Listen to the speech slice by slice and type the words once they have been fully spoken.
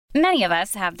Many of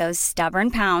us have those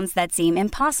stubborn pounds that seem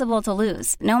impossible to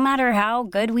lose, no matter how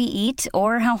good we eat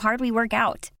or how hard we work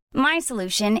out. My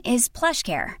solution is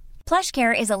PlushCare.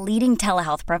 PlushCare is a leading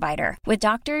telehealth provider with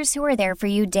doctors who are there for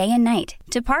you day and night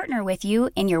to partner with you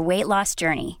in your weight loss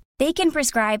journey. They can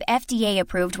prescribe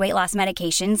FDA-approved weight loss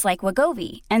medications like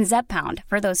Wegovy and Zepbound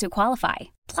for those who qualify.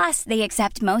 Plus, they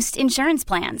accept most insurance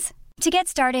plans. To get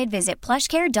started, visit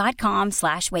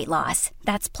plushcare.com/weightloss.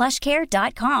 That's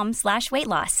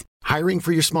plushcare.com/weightloss. Hiring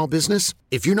for your small business?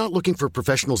 If you're not looking for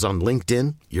professionals on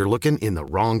LinkedIn, you're looking in the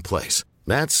wrong place.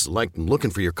 That's like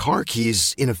looking for your car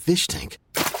keys in a fish tank.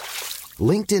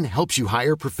 LinkedIn helps you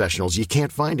hire professionals you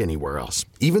can't find anywhere else,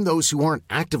 even those who aren't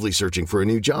actively searching for a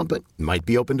new job but might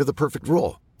be open to the perfect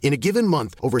role. In a given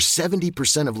month, over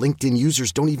 70% of LinkedIn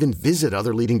users don't even visit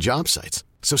other leading job sites.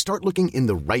 So start looking in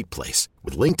the right place.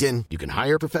 With LinkedIn, you can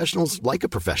hire professionals like a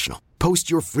professional. Post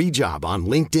your free job on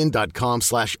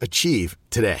linkedin.com/achieve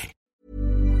today.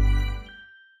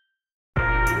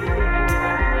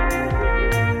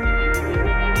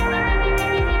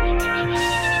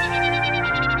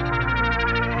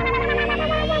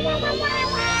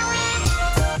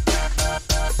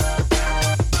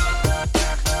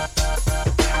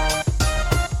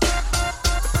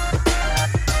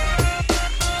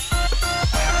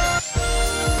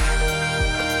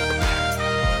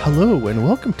 Hello and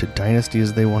welcome to Dynasty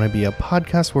as They Want to Be, a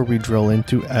podcast where we drill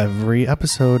into every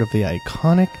episode of the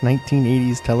iconic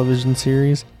 1980s television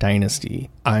series Dynasty.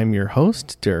 I'm your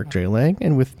host, Derek J. Lang,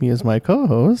 and with me is my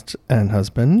co-host and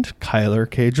husband, Kyler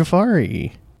K.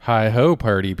 Jafari. Hi-ho,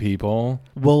 party people.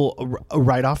 Well,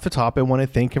 right off the top, I want to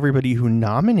thank everybody who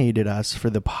nominated us for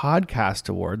the podcast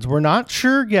awards. We're not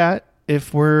sure yet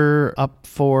if we're up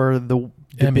for the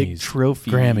Emmys, big trophy.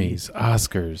 Grammys,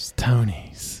 Oscars,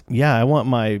 Tonys. Yeah, I want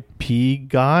my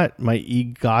PGOT, my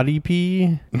EGOTY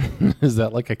P. Is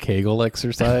that like a Kegel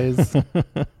exercise?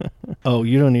 Oh,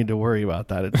 you don't need to worry about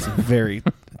that. It's very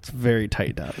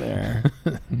tight down there.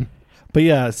 But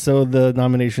yeah, so the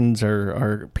nominations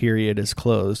our period is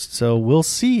closed. So we'll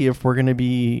see if we're going to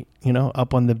be,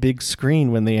 up on the big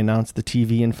screen when they announce the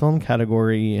TV and film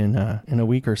category in a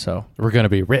week or so. We're going to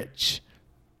be rich.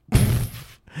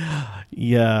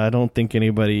 Yeah, I don't think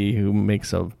anybody who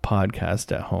makes a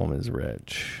podcast at home is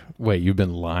rich. Wait, you've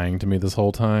been lying to me this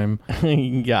whole time?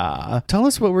 Yeah. Tell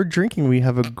us what we're drinking. We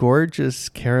have a gorgeous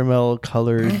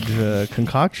caramel-colored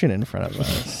concoction in front of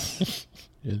us.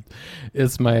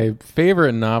 It's my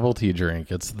favorite novelty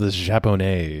drink. It's the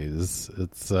Japonaise.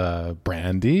 It's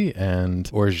brandy and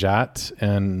orgeat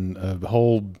and a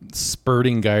whole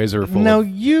spurting geyser full of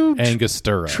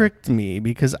Angostura. Tricked me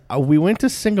because we went to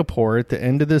Singapore at the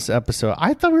end of this episode.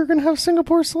 I thought we were going to have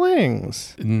Singapore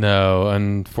slings. No,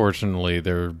 unfortunately,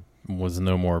 there was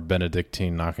no more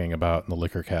Benedictine knocking about in the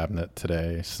liquor cabinet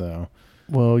today. So,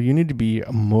 well, you need to be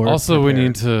more. Also, prepared. we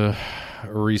need to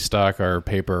restock our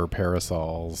paper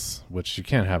parasols, which you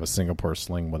can't have a Singapore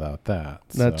sling without that.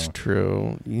 That's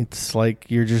true. It's like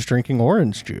you're just drinking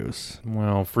orange juice.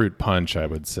 Well, fruit punch, I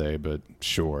would say, but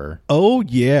sure. Oh,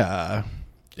 yeah.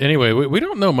 Anyway, we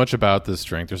don't know much about this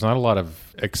drink. There's not a lot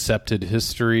of accepted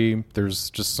history. There's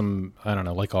just some, I don't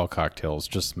know, like all cocktails,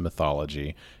 just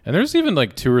mythology. And there's even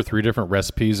like 2 or 3 different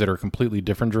recipes that are completely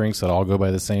different drinks that all go by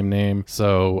the same name.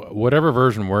 So whatever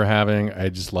version we're having, I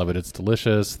just love it. It's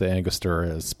delicious. The Angostura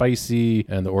is spicy,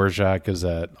 and the orgeat is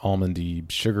that almondy,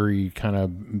 sugary kind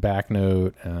of back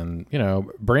note. And,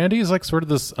 brandy is like sort of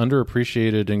this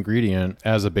underappreciated ingredient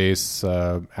as a base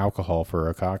alcohol for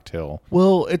a cocktail.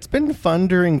 Well, it's been fun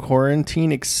during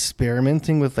quarantine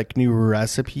experimenting with like new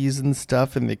recipes and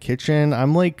stuff in the kitchen.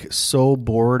 I'm like so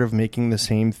bored of making the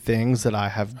same things that I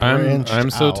have branched I'm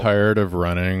so out. tired of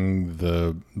running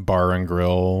the bar and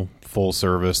grill full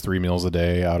service 3 meals a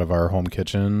day out of our home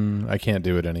kitchen. I can't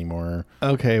do it anymore.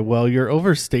 Okay, well, you're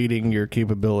overstating your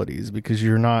capabilities because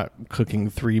you're not cooking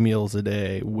 3 meals a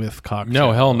day with cocktails.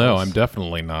 No, hell no. I'm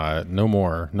definitely not. No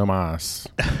more. No mas.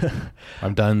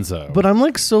 I'm donezo. But I'm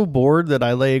like so bored that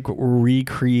I like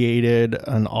recreated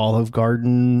an Olive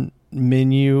Garden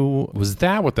menu. Was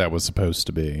that what that was supposed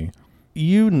to be?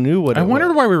 You knew what I it wondered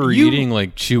was. why we were eating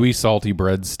like chewy, salty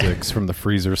breadsticks from the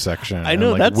freezer section. I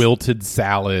know, and, like, that's wilted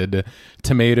salad,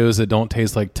 tomatoes that don't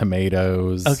taste like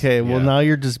tomatoes. Okay, well, now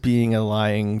you're just being a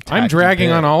lying I'm dragging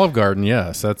tacky on bitch. Olive Garden.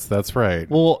 Yes, that's right.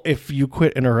 Well, if you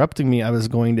quit interrupting me, I was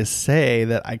going to say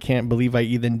that I can't believe I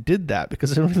even did that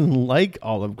because I don't even like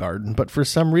Olive Garden. But for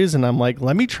some reason, I'm like,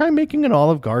 let me try making an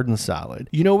Olive Garden salad.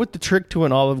 You know what the trick to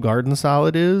an Olive Garden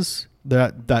salad is?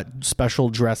 that special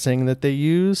dressing that they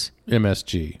use.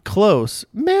 MSG. Close.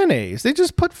 Mayonnaise. They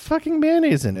just put fucking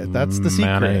mayonnaise in it. That's the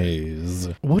secret. Mayonnaise.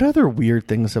 What other weird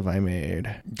things have I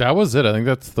made? That was it. I think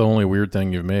that's the only weird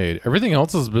thing you've made. Everything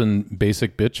else has been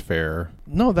basic bitch fare.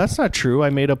 No, that's not true.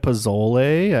 I made a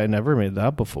pozole. I never made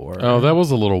that before. Oh, that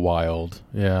was a little wild.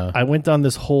 Yeah. I went down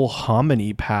this whole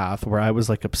hominy path where I was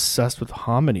like obsessed with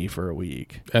hominy for a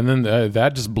week. And then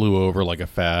that just blew over like a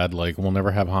fad. Like, we'll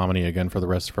never have hominy again for the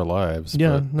rest of our lives.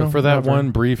 Yeah, but for that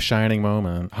one brief shining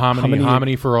moment,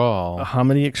 hominy for all. A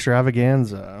hominy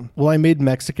extravaganza. Well, I made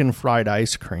Mexican fried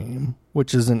ice cream,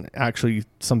 which isn't actually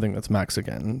something that's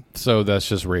Mexican. So that's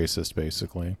just racist,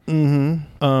 basically.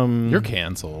 Mm-hmm. You're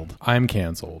canceled. I'm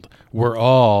canceled. We're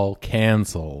all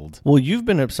canceled. Well, you've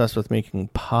been obsessed with making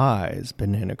pies,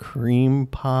 banana cream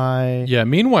pie. Yeah.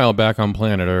 Meanwhile, back on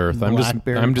planet Earth, I'm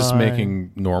just pie.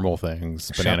 making normal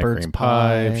things: banana Shepherd's cream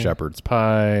pie, pie. shepherd's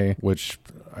pie, which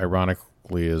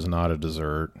ironically is not a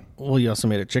dessert. Well, you also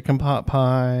made a chicken pot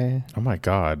pie. Oh my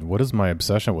God, what is my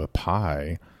obsession with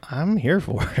pie? I'm here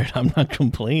for it. I'm not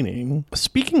complaining.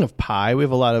 Speaking of pie, we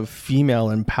have a lot of female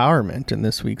empowerment in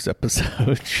this week's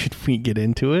episode. Should we get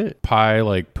into it? Pie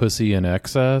like pussy in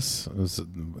excess?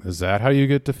 Is that how you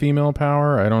get to female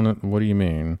power? I don't know. What do you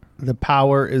mean? The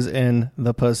power is in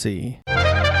the pussy.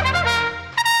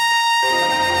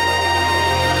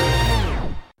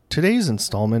 Today's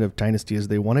installment of Dynasty as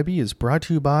They Wanna Be is brought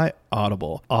to you by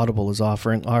Audible. Audible is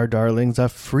offering our darlings a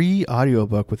free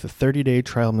audiobook with a 30-day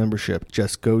trial membership.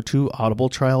 Just go to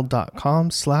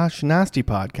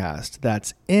audibletrial.com/nastypodcast.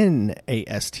 That's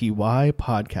NASTY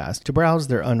podcast to browse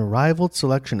their unrivaled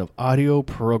selection of audio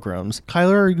programs.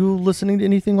 Kyler, are you listening to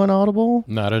anything on Audible?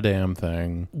 Not a damn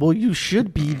thing. Well, you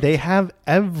should be. They have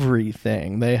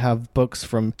everything. They have books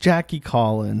from Jackie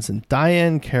Collins and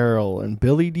Diane Carroll and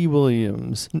Billy D.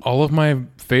 Williams. All of my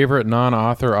favorite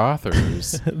non-author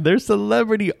authors. They're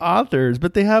celebrity authors,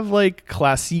 but they have like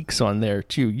classiques on there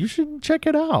too. You should check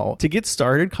it out. To get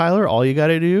started, Kyler, all you got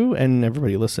to do, and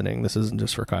everybody listening, this isn't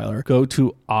just for Kyler, go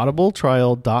to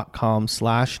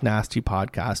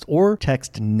audibletrial.com/nastypodcast or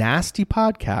text nasty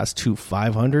podcast to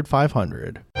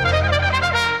 500-500.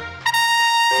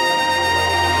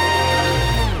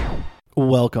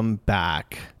 Welcome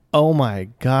back. Oh my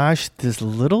gosh, this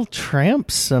little tramp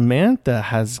Samantha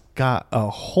has got a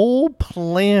whole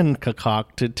plan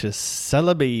concocted to sell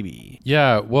a baby.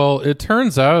 Yeah, well, it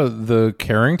turns out the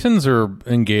Carringtons are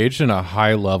engaged in a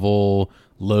high-level,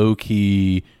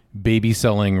 low-key baby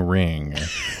selling ring.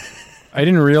 I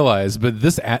didn't realize, but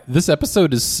this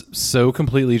episode is so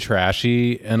completely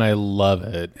trashy, and I love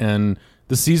it. And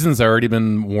the season's already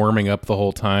been warming up the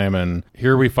whole time, and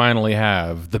here we finally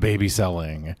have the baby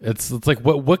selling. It's like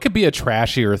what could be a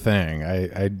trashier thing?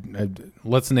 I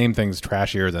let's name things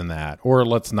trashier than that, or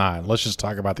let's not. Let's just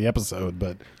talk about the episode.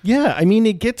 But yeah, I mean,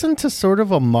 it gets into sort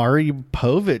of a Maury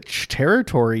Povich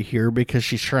territory here because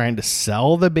she's trying to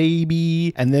sell the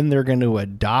baby, and then they're going to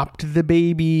adopt the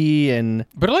baby,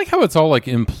 but I like how it's all like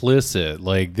implicit.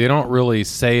 Like they don't really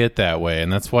say it that way,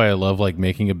 and that's why I love like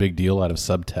making a big deal out of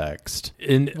subtext.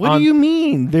 What do you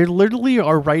mean? They literally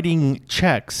are writing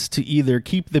checks to either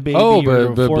keep the baby or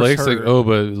but but force Blake's her. like,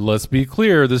 but let's be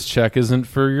clear, this check isn't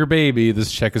for your baby.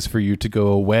 This check is for you to go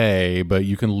away, but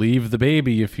you can leave the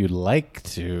baby if you'd like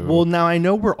to. Well, now I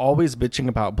know we're always bitching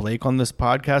about Blake on this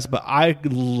podcast, but I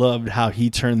loved how he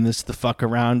turned this the fuck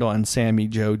around on Sammy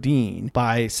Joe Dean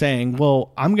by saying,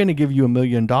 well, I'm going to give you $1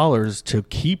 million to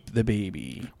keep the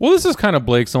baby. Well, this is kind of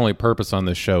Blake's only purpose on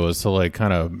this show is to like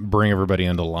kind of bring everybody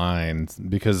into line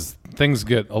because things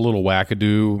get a little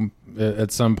wackadoo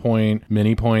at some point,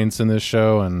 many points in this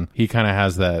show, and he kind of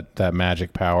has that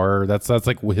magic power. That's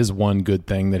like his one good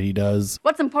thing that he does.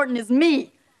 What's important is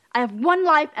me. I have one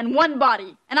life and one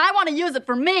body, and I want to use it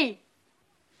for me.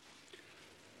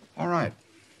 All right.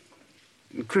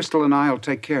 Crystal and I will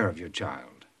take care of your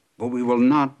child, but we will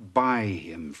not buy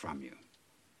him from you.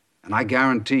 And I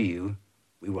guarantee you,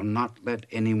 we will not let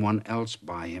anyone else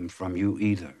buy him from you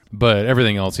either. But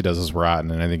everything else he does is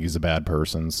rotten, and I think he's a bad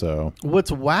person, so...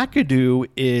 What's wackadoo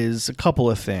is a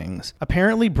couple of things.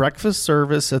 Apparently, breakfast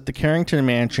service at the Carrington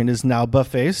Mansion is now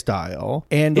buffet style.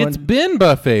 And it's been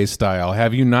buffet style.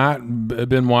 Have you not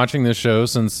been watching this show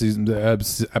since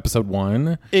episode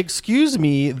 1? Excuse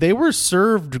me, they were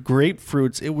served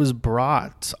grapefruits. It was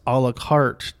brought a la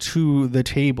carte to the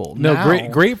table. No, now,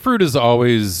 grapefruit is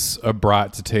always a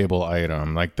brought to table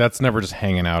item. Like, that's never just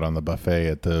hanging out on the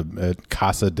buffet at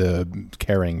Casa de the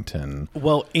Carrington.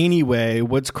 Well, anyway,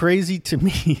 what's crazy to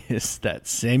me is that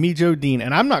Sammy Jo Dean,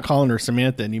 and I'm not calling her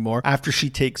Samantha anymore, after she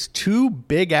takes 2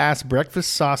 big-ass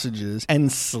breakfast sausages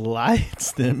and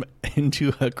slides them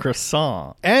into a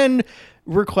croissant and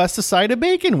requests a side of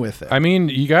bacon with it. I mean,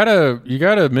 you gotta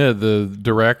admit the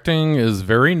directing is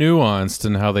very nuanced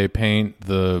in how they paint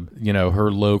the,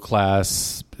 her low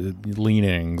class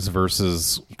leanings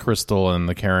versus Crystal and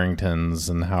the Carringtons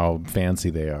and how fancy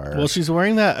they are. Well, she's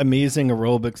wearing that amazing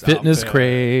aerobics fitness outfit,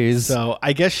 craze. so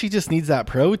I guess she just needs that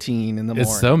protein in the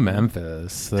morning. It's so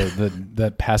Memphis,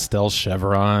 that pastel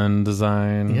chevron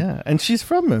design. Yeah, and she's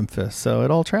from Memphis, so it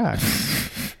all tracks.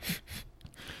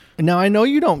 Now, I know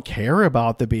you don't care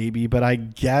about the baby, but I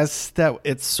guess that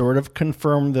it's sort of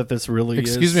confirmed that this really is...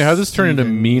 Excuse me, how does this turn into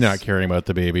me not caring about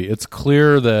the baby? It's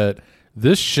clear that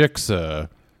this Shiksa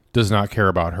does not care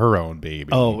about her own baby.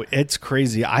 Oh, it's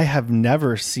crazy. I have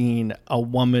never seen a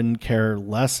woman care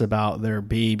less about their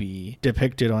baby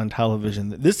depicted on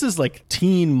television. This is like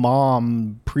teen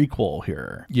mom prequel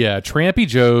here. Yeah, Trampy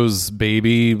Joe's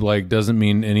baby doesn't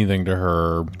mean anything to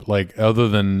her, other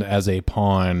than as a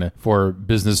pawn for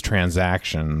business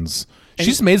transactions.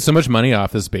 She's made so much money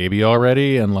off this baby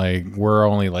already, and we're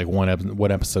only one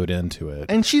episode into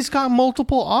it. And she's got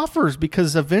multiple offers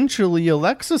because eventually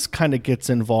Alexis kind of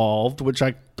gets involved, which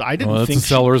I didn't think. It's a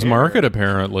seller's market,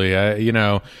 apparently.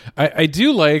 I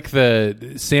do like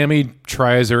that Sammy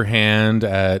tries her hand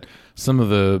at some of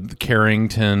the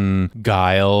Carrington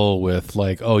guile with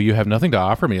oh, you have nothing to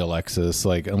offer me, Alexis,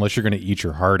 unless you're going to eat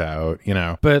your heart out,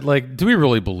 But do we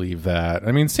really believe that?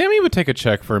 I mean, Sammy would take a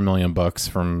check for $1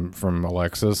 million from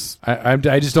Alexis. I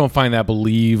just don't find that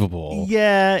believable.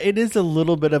 Yeah, it is a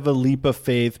little bit of a leap of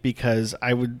faith because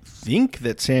I would think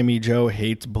that Sammy Jo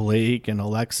hates Blake and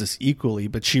Alexis equally,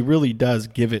 but she really does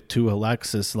give it to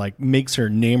Alexis, makes her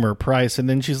name her price, and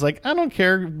then she's like, I don't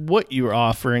care what you're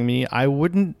offering me, I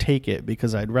wouldn't take it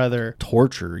because I'd rather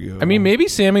torture you. I mean, maybe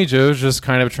Sammy Jo's just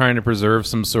kind of trying to preserve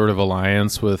some sort of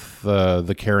alliance with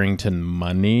the Carrington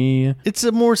money. It's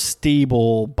a more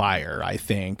stable buyer, I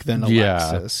think, than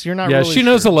Alexis. You're not really she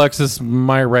knows Alexis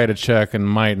might write a check and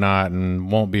might not and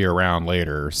won't be around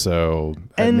later. So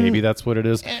maybe that's what it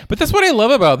is. But that's what I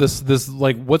love about this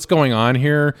what's going on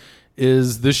here.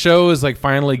 Is the show is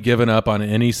finally given up on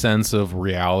any sense of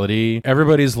reality.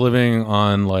 Everybody's living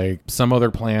on some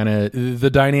other planet. The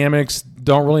dynamics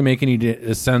don't really make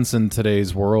any sense in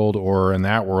today's world or in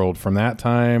that world from that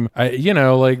time.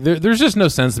 There's just no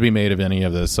sense to be made of any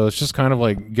of this. So it's just kind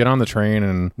of get on the train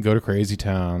and go to Crazy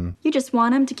Town. You just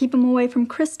want him to keep him away from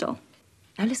Crystal.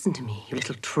 Now listen to me, you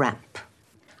little tramp.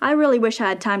 I really wish I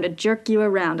had time to jerk you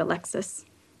around, Alexis.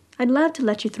 I'd love to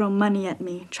let you throw money at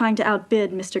me, trying to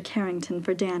outbid Mr. Carrington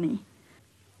for Danny.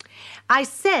 I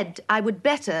said I would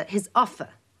better his offer.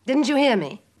 Didn't you hear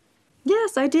me?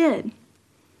 Yes, I did.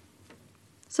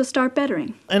 So start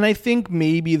bettering. And I think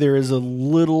maybe there is a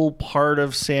little part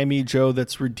of Sammy Jo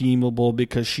that's redeemable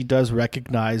because she does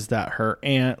recognize that her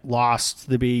aunt lost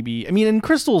the baby. I mean, in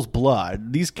Crystal's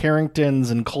blood, these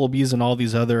Carringtons and Colbys and all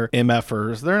these other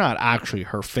MFers, they're not actually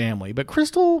her family, but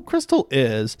Crystal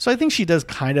is. So I think she does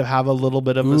kind of have a little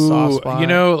bit of a soft spot.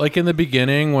 In the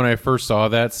beginning when I first saw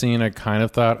that scene, I kind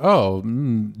of thought,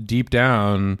 deep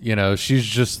down, she's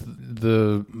just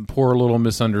the poor little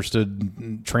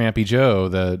misunderstood Trampy Joe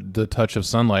that the touch of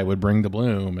sunlight would bring to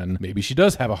bloom, and maybe she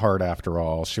does have a heart after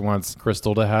all. She wants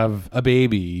Crystal to have a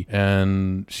baby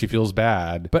and she feels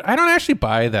bad, but I don't actually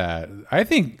buy that. I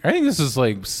think this is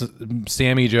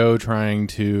Sammy Jo trying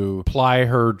to ply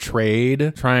her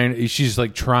trade, she's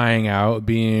trying out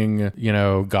being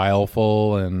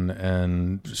guileful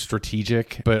and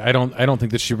strategic, but I don't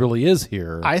think that she really is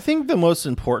here. I think the most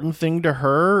important thing to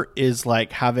her is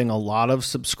having a lot of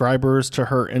subscribers to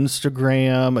her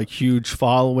Instagram, a huge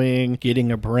following,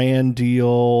 getting a brand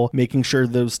deal, making sure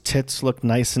those tits look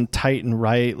nice and tight and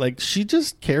right. She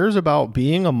just cares about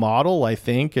being a model, I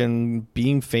think, and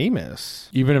being famous.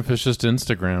 Even if it's just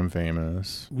Instagram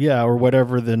famous. Yeah, or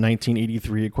whatever the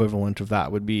 1983 equivalent of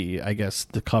that would be. I guess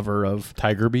the cover of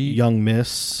Tiger Beat, Young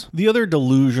Miss. The other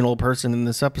delusional person in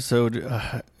this episode,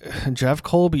 Jeff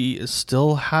Colby, is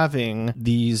still having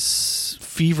these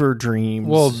fever dreams.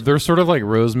 Well, they're sort of like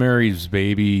Rosemary's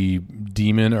Baby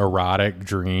demon erotic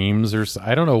dreams, or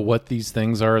I don't know what these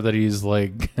things are that he's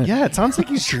yeah, it sounds like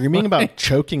he's dreaming about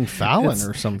choking Fallon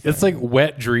or something. It's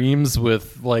wet dreams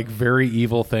with very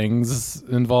evil things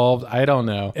involved. I don't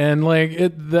know. And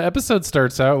the episode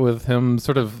starts out with him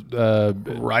sort of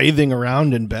writhing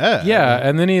around in bed. Yeah,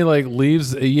 and then he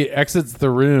he exits the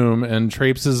room and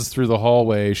traipses through the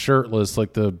hallway away shirtless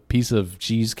like the piece of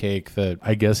cheesecake that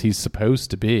I guess he's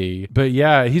supposed to be. But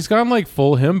yeah, he's gone like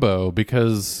full himbo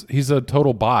because he's a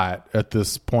total bot at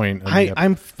this point.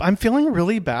 I'm feeling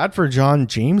really bad for John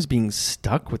James being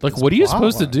stuck with like, this what are you plot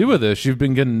supposed to line. do with this? You've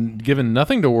been given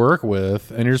nothing to work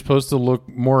with, and you're supposed to look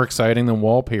more exciting than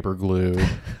wallpaper glue.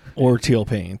 Or teal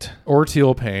paint. Or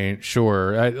teal paint,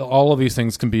 sure. All of these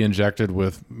things can be injected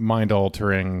with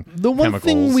mind-altering The one chemicals.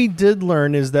 thing we did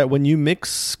learn is that when you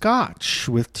mix scotch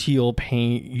with teal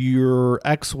paint, your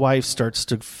ex-wife starts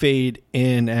to fade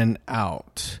in and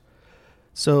out.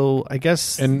 So I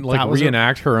guess and like that was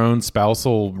reenact her own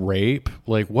spousal rape.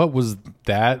 Like, what was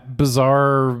that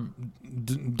bizarre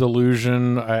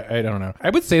delusion? I don't know. I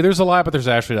would say there's a lot, but there's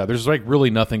actually not. There's like really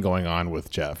nothing going on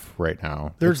with Jeff right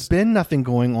now. There's been nothing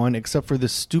going on except for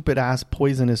this stupid ass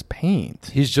poisonous paint.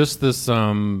 He's just this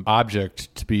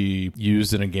object to be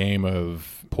used in a game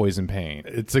of poison paint.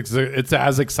 It's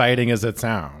as exciting as it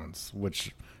sounds,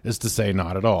 which is to say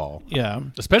not at all. Yeah.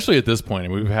 Especially at this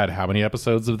point. We've had how many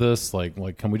episodes of this? Like,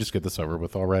 can we just get this over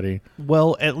with already?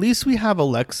 Well, at least we have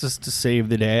Alexis to save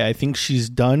the day. I think she's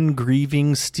done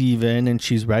grieving Steven and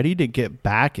she's ready to get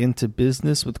back into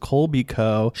business with Colby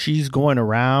Co. She's going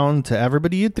around to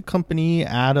everybody at the company,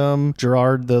 Adam,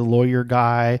 Gerard, the lawyer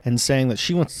guy, and saying that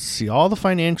she wants to see all the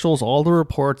financials, all the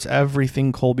reports,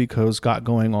 everything Colby Co.'s got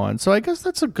going on. So I guess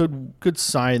that's a good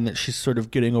sign that she's sort of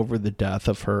getting over the death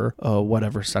of her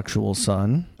whatever sexual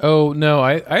son. Oh, no,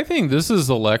 I think this is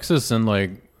Alexis in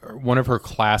like one of her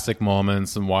classic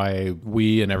moments and why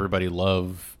we and everybody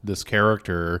love this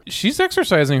character. She's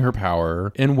exercising her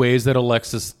power in ways that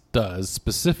Alexis does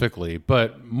specifically,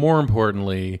 but more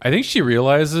importantly, I think she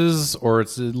realizes, or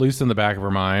it's at least in the back of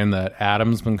her mind, that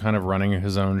Adam's been kind of running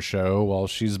his own show while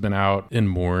she's been out in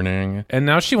mourning, and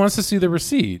now she wants to see the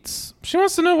receipts. She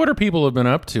wants to know what her people have been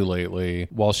up to lately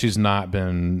while she's not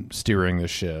been steering the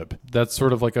ship. That's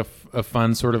sort of like a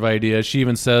fun sort of idea. She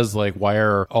even says, like, why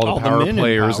are all the power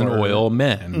players in oil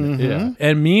men? Mm-hmm. Yeah.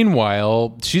 And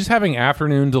meanwhile, she's having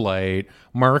afternoon delight.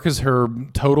 Mark is her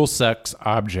total sex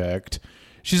object.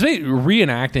 She's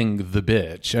reenacting the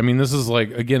bitch. I mean, this is like,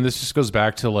 again, this just goes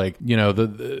back to like, you know,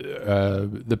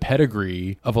 the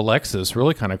pedigree of Alexis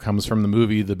really kind of comes from the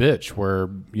movie The Bitch, where,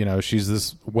 you know, she's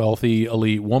this wealthy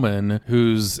elite woman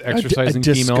who's exercising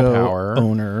a female disco power.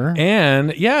 Owner.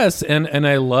 And yes, and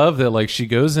I love that, like, she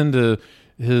goes into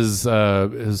his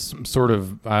sort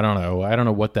of, I don't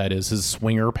know what that is, his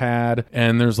swinger pad,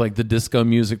 and there's like the disco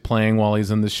music playing while he's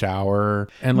in the shower,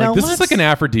 and like, this is like an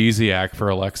aphrodisiac for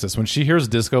Alexis. When she hears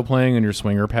disco playing in your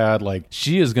swinger pad, like,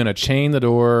 she is gonna chain the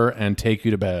door and take you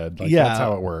to bed. Like, that's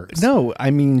how it works. No, I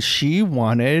mean, she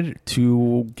wanted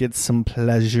to get some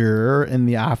pleasure in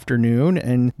the afternoon,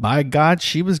 and by God,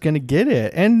 she was gonna get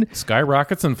it. And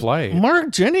skyrockets in flight.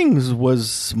 Mark Jennings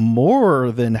was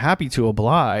more than happy to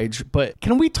oblige, but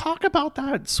can we talk about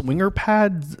that swinger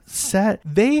pad set?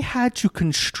 They had to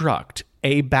construct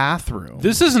a bathroom.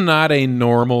 This is not a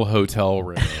normal hotel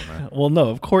room. Well, no,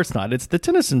 of course not. It's the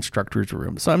tennis instructor's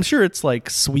room. So I'm sure it's like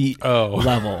suite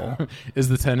level. Is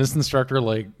the tennis instructor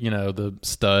like, you know, the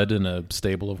stud in a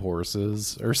stable of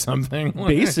horses or something?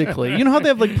 Basically. You know how they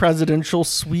have like presidential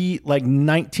suite, like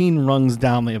 19 rungs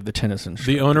down they have the tennis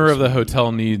instructor. The owner of the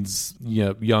hotel needs, you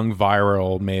know, young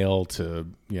viral male to,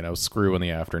 you know, screw in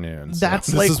the afternoons.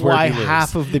 That's like why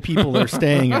half of the people are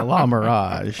staying at La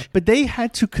Mirage. But they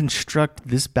had to construct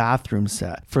this bathroom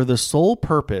set for the sole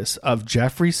purpose of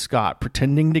Jeffrey Scott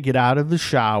pretending to get out of the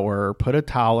shower, put a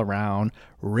towel around,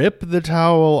 rip the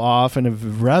towel off in a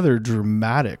rather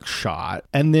dramatic shot,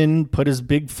 and then put his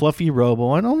big fluffy robe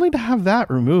on, only to have that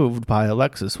removed by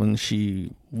Alexis when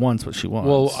she wants what she wants.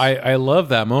 Well, I love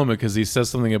that moment because he says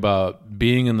something about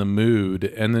being in the mood,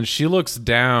 and then she looks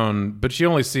down, but you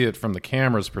only see it from the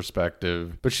camera's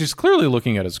perspective, but she's clearly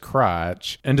looking at his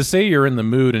crotch. And to say you're in the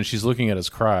mood and she's looking at his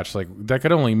crotch, like, that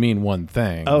could only mean one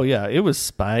thing. Oh yeah, it was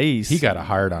spicy. He got a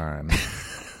hard on.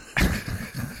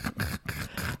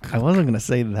 I wasn't going to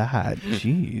say that.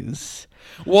 Jeez.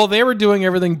 Well, they were doing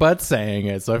everything but saying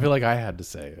it, so I feel like I had to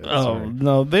say it. Oh, Sorry.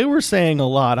 no, they were saying a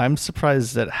lot. I'm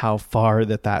surprised at how far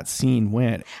that scene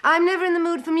went. I'm never in the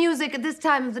mood for music at this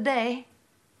time of the day.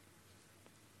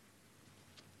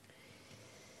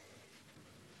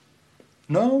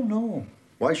 No.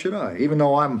 Why should I? Even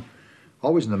though I'm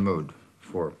always in the mood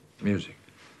for music.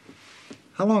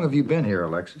 How long have you been here,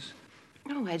 Alexis?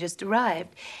 Oh, I just arrived.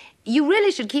 You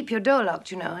really should keep your door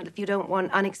locked, you know, if you don't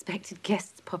want unexpected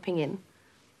guests popping in.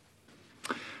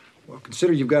 Well,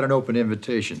 consider you've got an open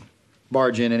invitation.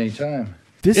 Barge in any time.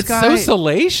 It's so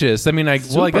salacious. I mean, I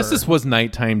guess Super. this was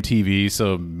nighttime TV,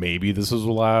 so maybe this was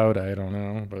allowed. I don't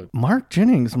know. But Mark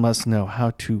Jennings must know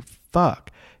how to fuck.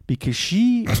 because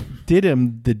she did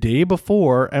him the day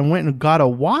before and went and got a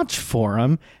watch for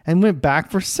him and went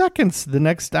back for seconds the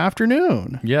next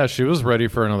afternoon. Yeah, she was ready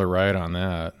for another ride on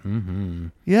that. Mm-hmm.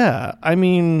 Yeah, I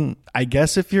mean, I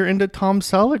guess if you're into Tom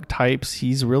Selleck types,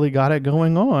 he's really got it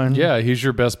going on. Yeah, he's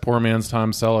your best poor man's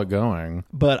Tom Selleck going.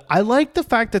 But I like the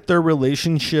fact that their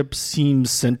relationship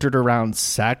seems centered around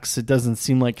sex. It doesn't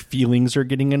seem like feelings are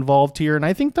getting involved here. And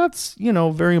I think that's,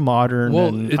 very modern. Well,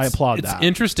 and I applaud that. It's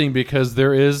interesting because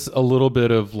there is a little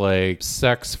bit of like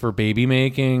sex for baby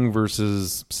making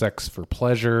versus sex for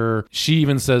pleasure. She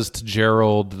even says to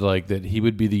Gerald like that he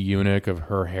would be the eunuch of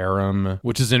her harem,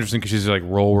 which is interesting because she's like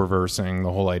role reversing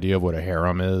the whole idea of what a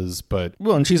harem is. But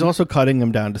and she's also cutting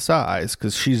him down to size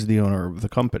because she's the owner of the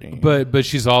company. But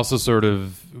she's also sort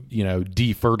of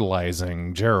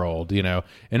defertilizing Gerald, and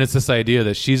it's this idea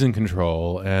that she's in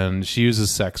control and she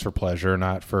uses sex for pleasure,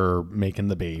 not for making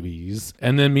the babies.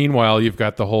 And then meanwhile, you've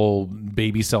got the whole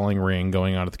baby selling ring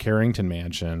going on at the Carrington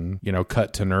mansion,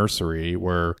 cut to nursery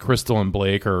where Crystal and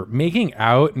Blake are making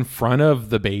out in front of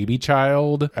the baby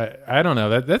child. I don't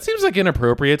know. That seems like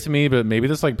inappropriate to me, but maybe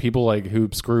that's like people like who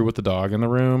screw with the dog in the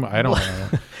room. I don't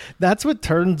know. That's what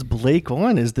turns Blake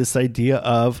on, is this idea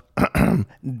of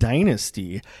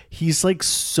dynasty. He's like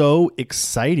so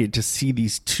excited to see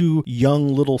these two young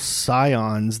little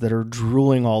scions that are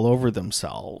drooling all over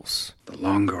themselves. The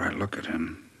longer I look at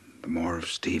him, the more of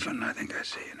Stephen I think I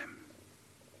see in him.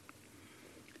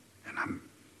 And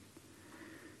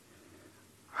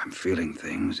I'm feeling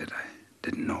things that I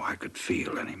didn't know I could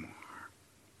feel anymore.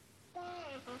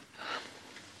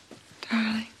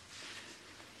 Darling,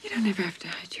 you don't ever have to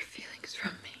hide your feelings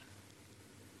from me.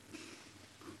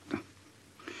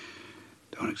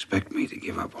 Don't expect me to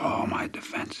give up all my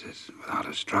defenses without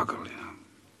a struggle, No,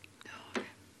 that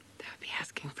would be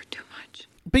asking for too much.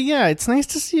 But yeah, it's nice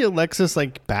to see Alexis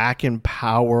like back in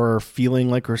power, feeling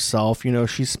like herself.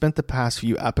 She spent the past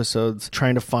few episodes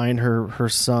trying to find her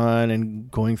son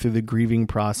and going through the grieving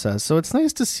process. So it's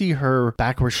nice to see her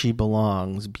back where she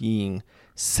belongs, being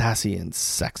sassy and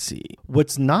sexy.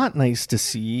 What's not nice to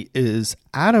see is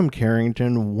Adam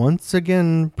Carrington once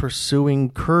again pursuing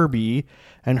Kirby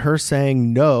and her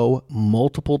saying no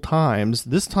multiple times.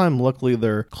 This time, luckily,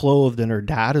 they're clothed and her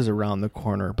dad is around the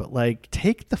corner. But,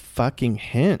 take the fucking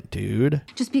hint, dude.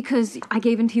 Just because I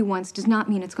gave in to you once does not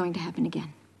mean it's going to happen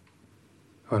again.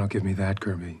 Oh, don't give me that,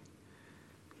 Kirby.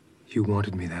 You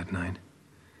wanted me that night.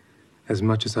 As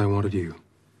much as I wanted you.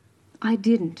 I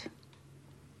didn't.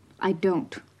 I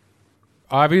don't.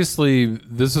 Obviously,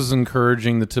 this is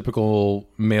encouraging the typical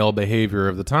male behavior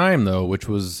of the time, though, which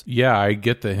was, yeah, I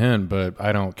get the hint, but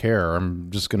I don't care.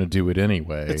 I'm just going to do it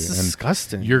anyway. It's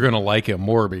disgusting. You're going to like it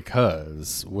more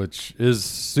because, which is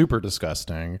super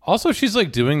disgusting. Also, she's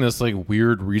doing this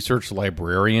weird research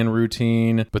librarian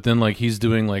routine, but then he's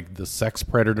doing the sex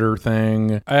predator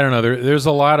thing. I don't know. There's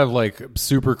a lot of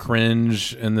super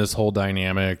cringe in this whole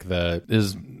dynamic that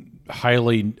is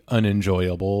highly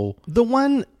unenjoyable. The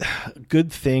one good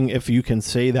thing, if you can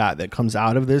say that comes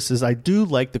out of this, is I do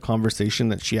like the conversation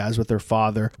that she has with her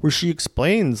father, where she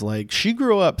explains she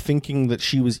grew up thinking that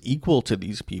she was equal to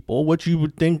these people, which you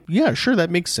would think, yeah, sure, that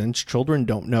makes sense. Children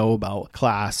don't know about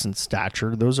class and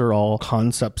stature. Those are all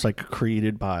concepts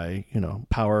created by,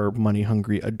 power, money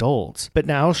hungry adults. But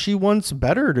now she wants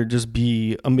better to just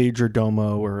be a major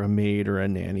domo or a maid or a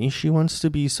nanny. She wants to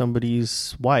be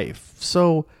somebody's wife.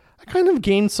 So I kind of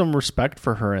gained some respect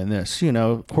for her in this.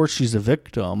 Of course she's a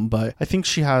victim, but I think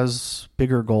she has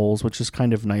bigger goals, which is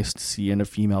kind of nice to see in a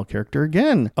female character.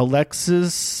 Again,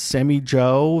 Alexis, Sammy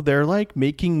Jo, they're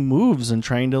making moves and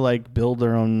trying to build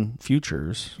their own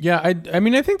futures. Yeah, I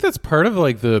mean, I think that's part of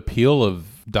the appeal of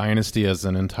Dynasty as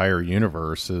an entire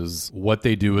universe is what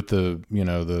they do with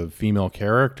the female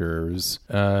characters,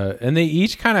 and they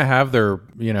each kind of have their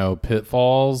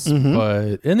pitfalls,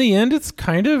 but in the end it's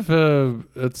kind of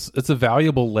it's a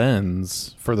valuable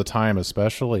lens for the time,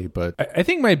 especially. But I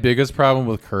think my biggest problem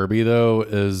with Kirby though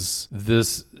is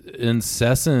this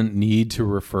incessant need to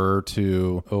refer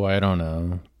to, I don't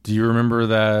know, do you remember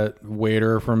that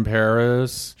waiter from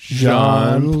Paris?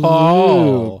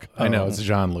 Jean-Paul. I know it's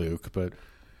Jean-Luc, but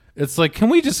it's can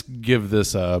we just give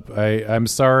this up? I'm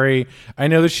sorry. I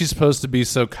know that she's supposed to be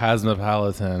so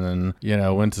cosmopolitan and,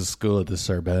 went to school at the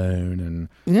Sorbonne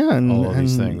and all of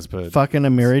these things. But fucking a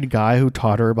married guy who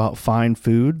taught her about fine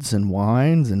foods and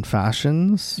wines and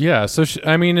fashions. Yeah. So,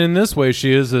 in this way,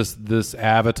 she is this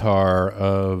avatar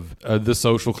of the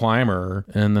social climber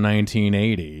in the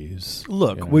 1980s.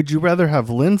 Look, would you rather have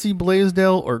Lindsay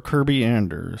Blaisdell or Kirby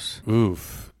Anders?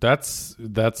 Oof. That's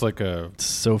like a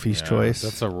Sophie's choice.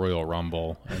 That's a Royal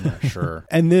Rumble. I'm not sure.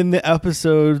 And then the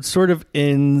episode sort of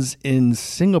ends in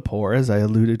Singapore, as I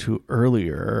alluded to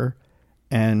earlier.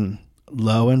 And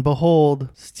lo and behold,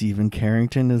 Stephen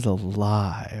Carrington is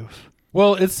alive.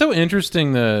 Well, it's so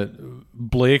interesting that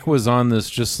Blake was on this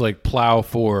just like plow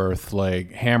forth,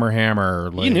 like hammer.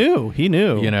 Like, he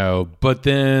knew. You know, but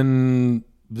then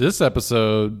this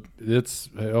episode, it's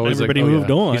always everybody like,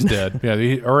 moved on. He's dead.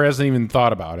 Yeah, or hasn't even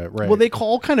thought about it. Right. Well, they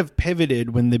all kind of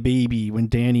pivoted when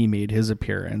Danny made his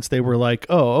appearance. They were like,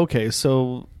 oh, okay,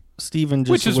 so Stephen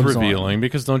just Which is lives revealing on.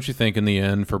 because don't you think in the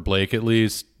end for Blake at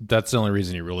least that's the only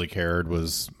reason he really cared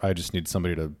was I just need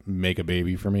somebody to make a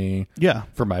baby for me. Yeah.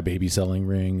 For my baby selling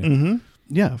ring. Mm-hmm.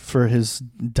 Yeah, for his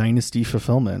dynasty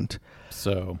fulfillment.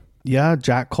 So yeah,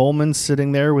 Jack Coleman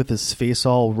sitting there with his face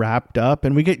all wrapped up,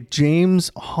 and we get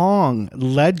James Hong,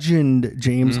 legend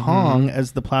James Hong,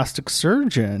 as the plastic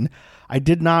surgeon.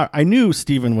 I knew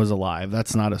Stephen was alive.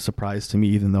 That's not a surprise to me,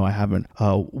 even though I haven't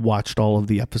watched all of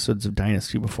the episodes of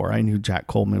Dynasty before. I knew Jack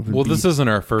Coleman would be this isn't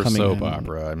our first soap in.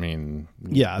 opera. I mean,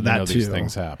 yeah, that too. These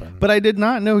things happen. But I did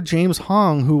not know James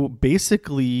Hong, who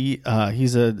basically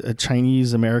he's a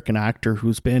Chinese American actor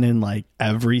who's been in like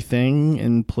everything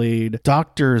and played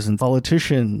doctors and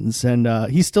politicians, and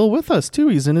he's still with us too.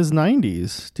 He's in his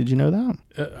 90s. Did you know that?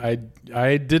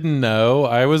 I didn't know.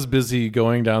 I was busy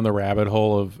going down the rabbit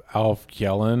hole of Alf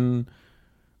Kjellin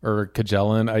or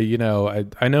Kjellin.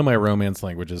 I know my Romance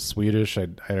language is Swedish. I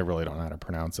really don't know how to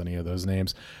pronounce any of those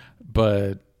names,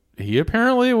 but he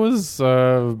apparently was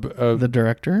the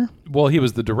director. Well, he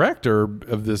was the director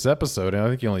of this episode, and I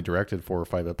think he only directed 4 or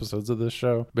 5 episodes of this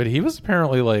show. But he was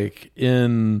apparently like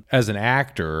in as an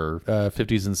actor,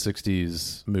 50s and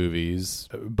 60s movies,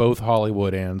 both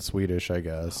Hollywood and Swedish, I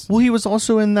guess. Well, he was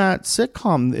also in that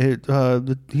sitcom.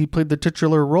 He played the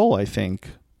titular role, I think.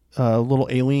 Little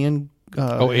alien.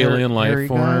 Alien life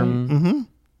form. Mm-hmm.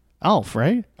 Alf,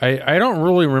 right? I don't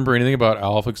really remember anything about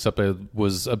Alf except I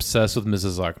was obsessed with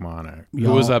Mrs. Achmonic,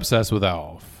 who was obsessed with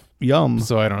Alf. Yum.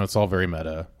 So I don't know. It's all very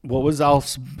meta. What was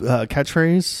Alf's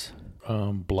catchphrase?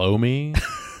 Blow me.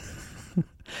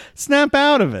 Snap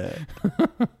out of it.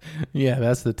 Yeah,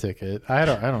 that's the ticket. I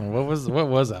don't know. What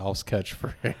was Alf's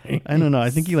catchphrase? I don't know. I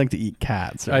think he liked to eat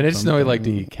cats. I just know he liked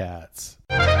to eat cats.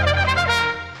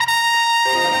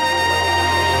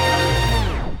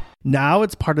 Now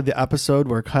it's part of the episode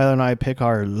where Kyle and I pick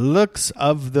our looks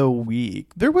of the week.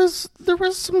 There was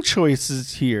some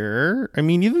choices here. I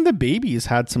mean, even the babies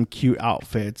had some cute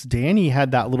outfits. Danny had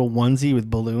that little onesie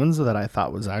with balloons that I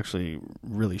thought was actually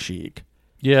really chic.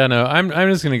 Yeah, no, I'm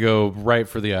just going to go right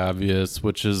for the obvious,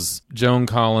 which is Joan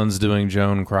Collins doing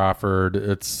Joan Crawford.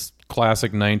 It's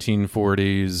classic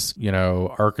 1940s,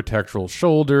 architectural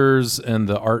shoulders and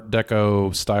the Art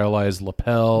Deco stylized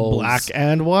lapels. Black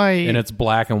and white. And it's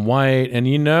black and white. And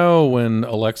when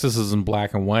Alexis is in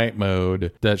black and white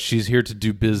mode, that she's here to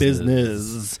do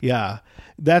business. Yeah.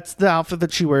 That's the outfit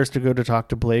that she wears to go to talk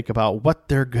to Blake about what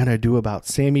they're going to do about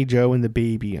Sammy Joe and the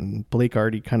baby. And Blake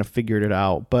already kind of figured it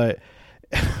out. But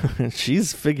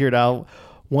she's figured out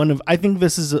I think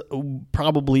this is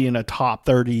probably in a top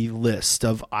 30 list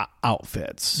of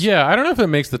outfits. Yeah, I don't know if it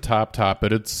makes the top,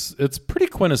 but it's pretty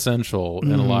quintessential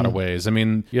in a lot of ways. I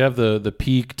mean, you have the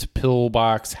peaked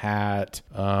pillbox hat,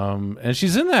 and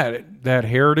she's in that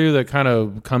hairdo that kind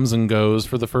of comes and goes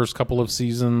for the first couple of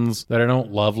seasons that I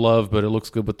don't love, but it looks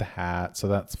good with the hat, so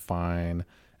that's fine.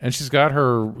 And she's got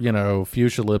her,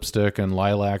 fuchsia lipstick and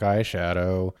lilac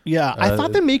eyeshadow. Yeah, I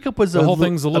thought the makeup was the whole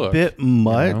thing's a bit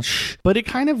much, but it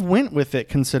kind of went with it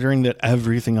considering that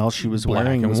everything else she was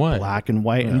wearing was black and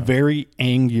white and very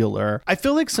angular. I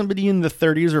feel like somebody in the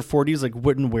 30s or 40s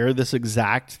wouldn't wear this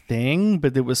exact thing,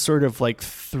 but it was sort of like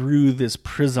through this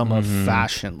prism of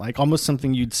fashion, like almost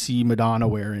something you'd see Madonna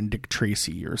wear in Dick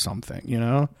Tracy or something,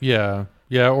 Yeah.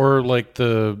 Yeah, or like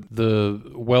the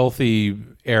wealthy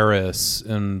heiress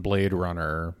in Blade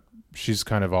Runner. She's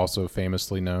kind of also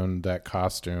famously known that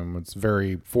costume. It's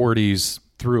very 40s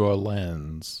through a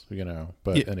lens,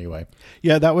 but anyway.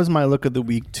 Yeah, that was my look of the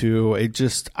week too. It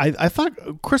just, I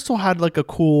thought Crystal had like a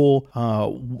cool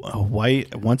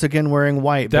white, once again wearing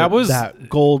white. That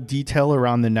gold detail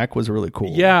around the neck was really cool.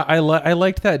 Yeah, I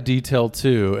liked that detail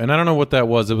too. And I don't know what that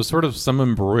was. It was sort of some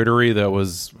embroidery that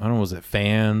was, I don't know, was it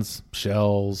fans,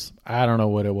 shells? I don't know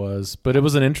what it was, but it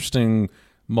was an interesting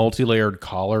multi-layered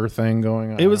collar thing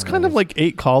going on. It was kind of like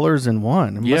 8 collars in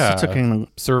one.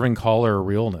 Serving collar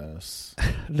realness.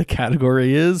 The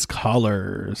category is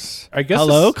collars. I guess.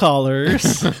 Hello,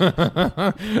 collars.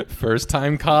 First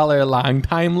time caller, long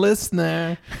time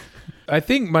listener. I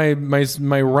think my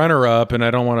runner up, and I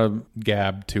don't want to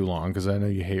gab too long because I know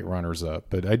you hate runners up,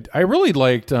 but I really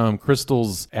liked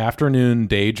Crystal's afternoon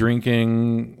day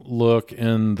drinking look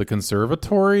in the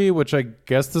conservatory, which I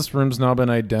guess this room's now been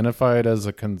identified as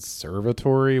a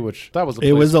conservatory, which that was a place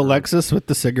it was for, Alexis with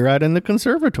the cigarette in the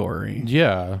conservatory.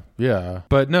 Yeah.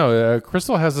 But no,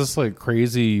 Crystal has this like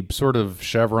crazy sort of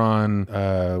chevron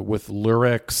with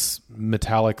Lurex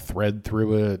metallic thread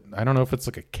through it. I don't know if it's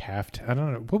like a caftan. I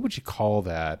don't know. What would you call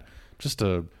that? Just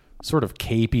a sort of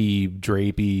capey,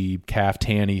 drapey,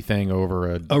 caftan-y thing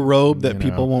over a robe that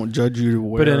people won't judge you to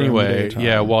wear. But anyway,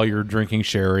 while you're drinking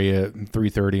sherry at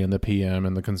 3:30 in the PM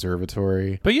in the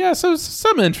conservatory. But yeah, so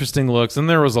some interesting looks, and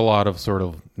there was a lot of sort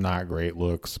of not great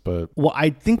looks. But well,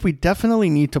 I think we definitely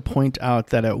need to point out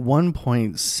that at one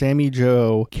point, Sammy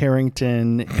Jo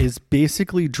Carrington is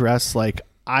basically dressed like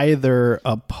either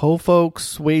a Po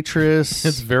Folks waitress.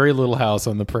 It's very Little House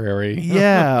on the Prairie.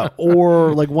 Yeah.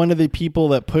 Or like one of the people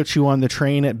that put you on the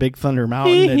train at Big Thunder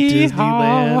Mountain at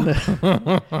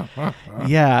Disneyland.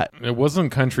 Yeah. It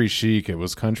wasn't country chic. It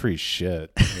was country shit.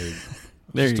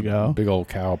 There you go. Big old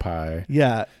cow pie.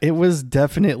 Yeah, it was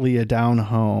definitely a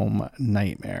down-home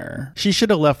nightmare. She should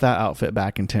have left that outfit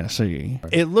back in Tennessee.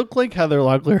 It looked like Heather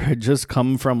Locklear had just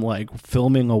come from like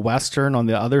filming a Western on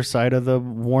the other side of the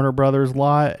Warner Brothers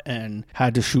lot and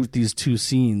had to shoot these two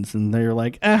scenes. And they're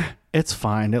like, it's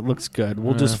fine. It looks good.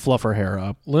 We'll just fluff her hair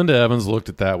up. Linda Evans looked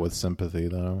at that with sympathy,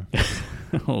 though.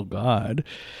 Oh, God.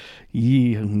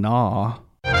 Nah.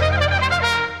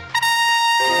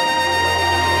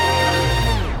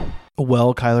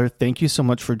 Well, Kyler, thank you so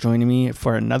much for joining me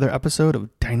for another episode of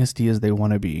Dynasty as They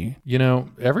Want to Be. You know,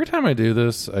 every time I do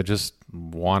this, I just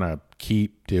want to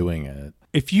keep doing it.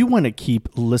 If you want to keep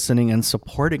listening and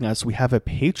supporting us, we have a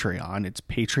Patreon. It's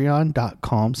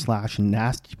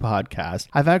patreon.com/nastypodcast.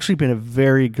 I've actually been a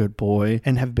very good boy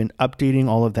and have been updating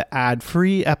all of the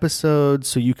ad-free episodes,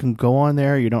 so you can go on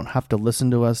there. You don't have to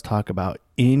listen to us talk about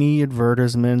any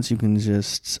advertisements. You can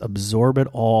just absorb it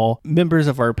all. Members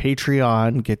of our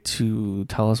Patreon get to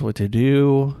tell us what to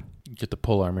do. Get to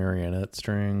pull our marionette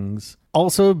strings.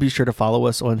 Also, be sure to follow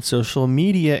us on social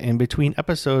media in between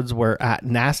episodes. We're at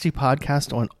Nasty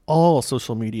Podcast on all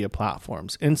social media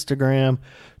platforms. Instagram,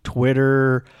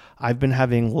 Twitter. I've been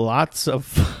having lots of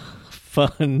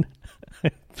fun.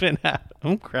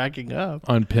 I'm cracking up.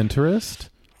 On Pinterest?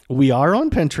 We are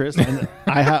on Pinterest, and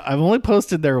I've only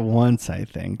posted there once, I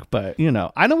think. But, you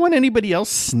know, I don't want anybody else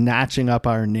snatching up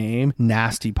our name,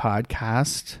 Nasty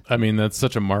Podcast. I mean, that's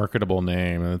such a marketable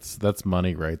name. That's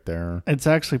money right there. It's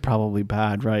actually probably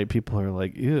bad, right? People are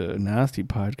like, ew, Nasty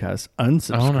Podcast,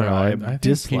 unsubscribe, I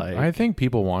dislike. I think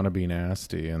people want to be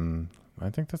nasty, and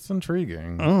I think that's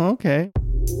intriguing. Oh, okay.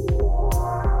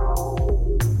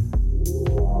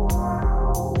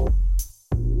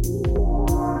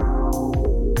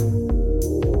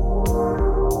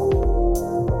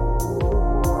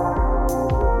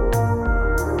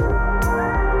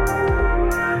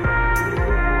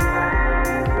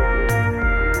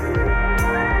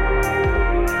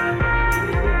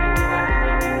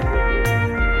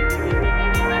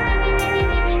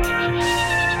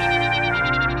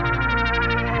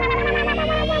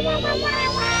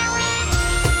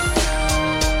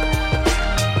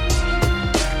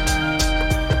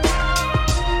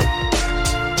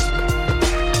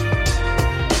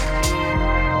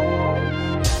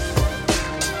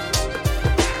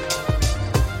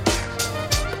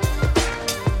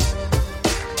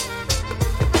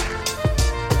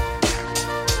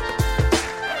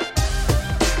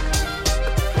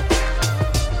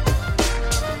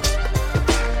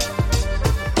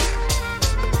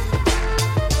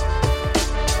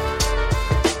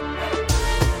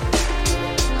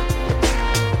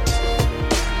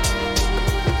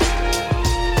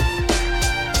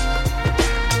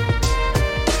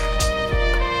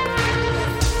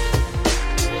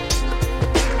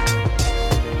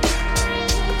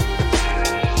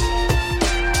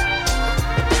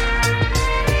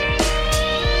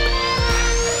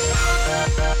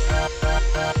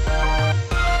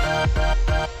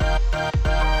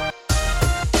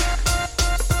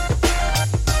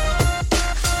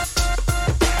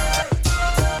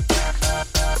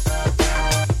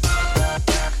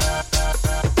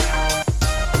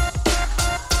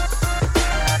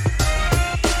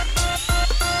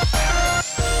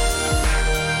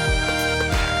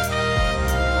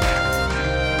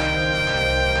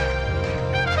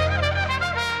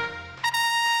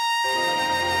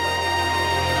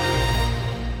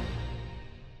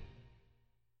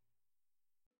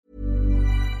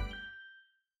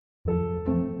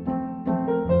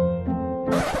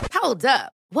 Hold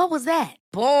up. What was that?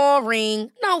 Boring.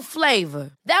 No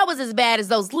flavor. That was as bad as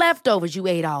those leftovers you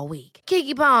ate all week.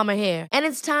 Keke Palmer here, and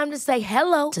it's time to say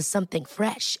hello to something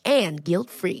fresh and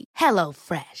guilt-free. Hello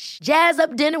Fresh. Jazz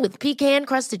up dinner with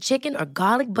pecan-crusted chicken or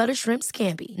garlic butter shrimp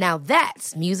scampi. Now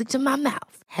that's music to my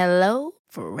mouth. Hello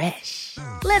Fresh.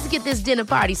 Let's get this dinner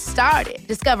party started.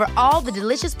 Discover all the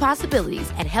delicious possibilities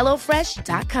at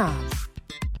hellofresh.com.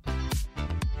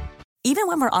 Even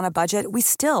when we're on a budget, we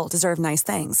still deserve nice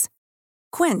things.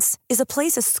 Quince is a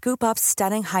place to scoop up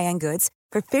stunning high-end goods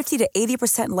for 50 to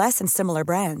 80% less than similar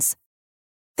brands.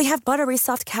 They have buttery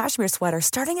soft cashmere sweaters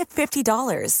starting at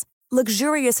 $50,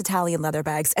 luxurious Italian leather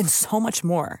bags, and so much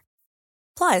more.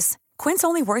 Plus, Quince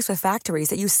only works with factories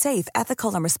that use safe,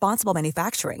 ethical, and responsible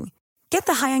manufacturing. Get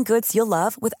the high-end goods you'll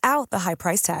love without the high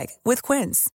price tag with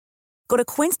Quince. Go to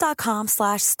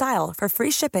quince.com/style for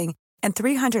free shipping and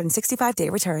 365-day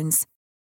returns.